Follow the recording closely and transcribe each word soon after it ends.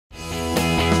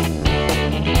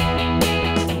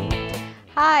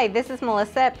Hi, this is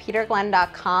Melissa at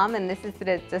peterglenn.com, and this is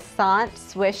the Descente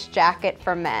Swish jacket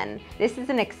for men. This is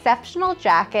an exceptional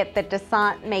jacket that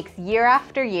Descente makes year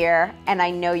after year, and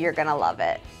I know you're gonna love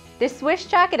it. This Swish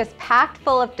jacket is packed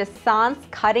full of Descente's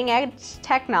cutting-edge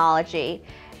technology.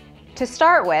 To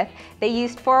start with, they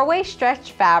used 4-way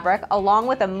stretch fabric along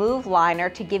with a move liner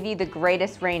to give you the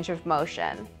greatest range of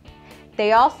motion.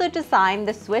 They also designed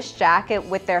the Swish jacket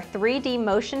with their 3D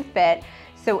motion fit,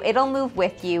 so it'll move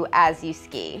with you as you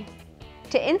ski.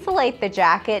 To insulate the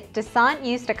jacket, Descente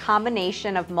used a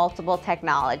combination of multiple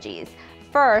technologies.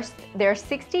 First, there's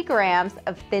 60 grams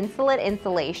of Insulated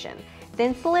insulation. The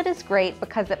Insulated is great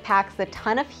because it packs a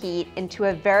ton of heat into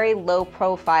a very low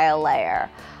profile layer.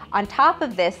 On top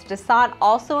of this, Descente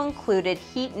also included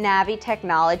Heat Navi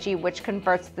technology, which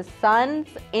converts the sun's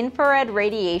infrared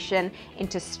radiation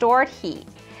into stored heat.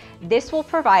 This will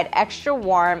provide extra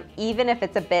warmth even if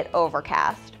it's a bit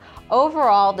overcast.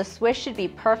 Overall, the Swish should be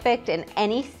perfect in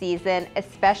any season,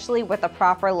 especially with a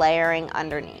proper layering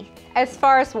underneath. As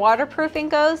far as waterproofing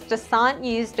goes, Descente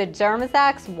used a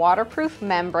Dermazax waterproof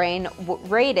membrane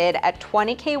rated at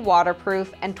 20K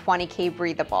waterproof and 20K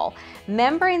breathable.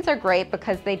 Membranes are great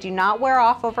because they do not wear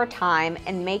off over time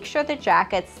and make sure the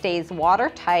jacket stays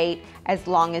watertight as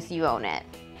long as you own it.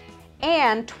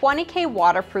 And 20K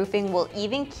waterproofing will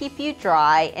even keep you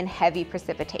dry in heavy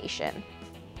precipitation.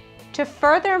 To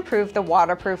further improve the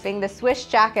waterproofing, the Swish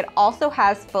jacket also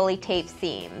has fully taped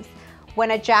seams. When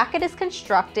a jacket is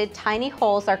constructed, tiny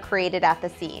holes are created at the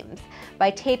seams. By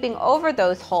taping over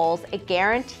those holes, it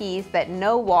guarantees that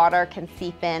no water can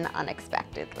seep in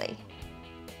unexpectedly.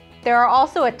 There are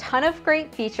also a ton of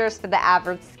great features for the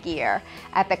average skier.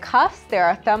 At the cuffs, there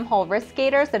are thumb hole wrist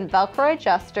gaiters and Velcro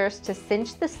adjusters to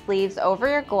cinch the sleeves over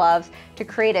your gloves to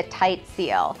create a tight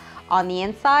seal. On the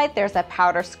inside, there's a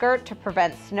powder skirt to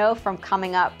prevent snow from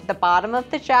coming up the bottom of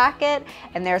the jacket,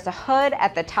 and there's a hood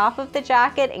at the top of the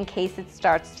jacket in case it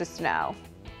starts to snow.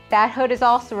 That hood is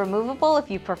also removable if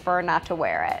you prefer not to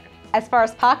wear it. As far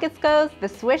as pockets goes, the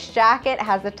Swish jacket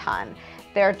has a ton.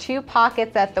 There are 2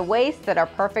 pockets at the waist that are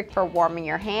perfect for warming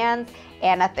your hands,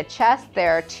 and at the chest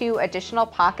there are 2 additional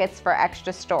pockets for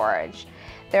extra storage.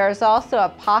 There is also a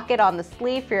pocket on the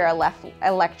sleeve for your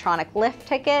electronic lift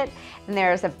ticket, and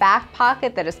there is a back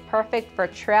pocket that is perfect for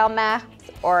trail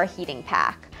maps or a heating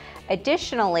pack.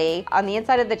 Additionally, on the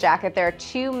inside of the jacket there are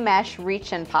 2 mesh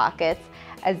reach-in pockets,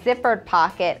 a zippered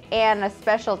pocket, and a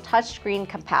special touchscreen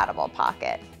compatible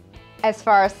pocket. As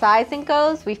far as sizing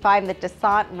goes, we find that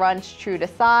Descente runs true to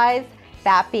size.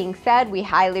 That being said, we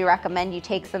highly recommend you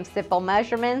take some simple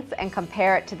measurements and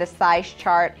compare it to the size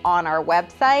chart on our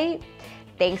website.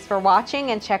 Thanks for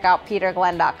watching, and check out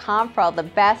peterglenn.com for all the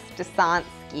best Descente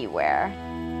ski wear.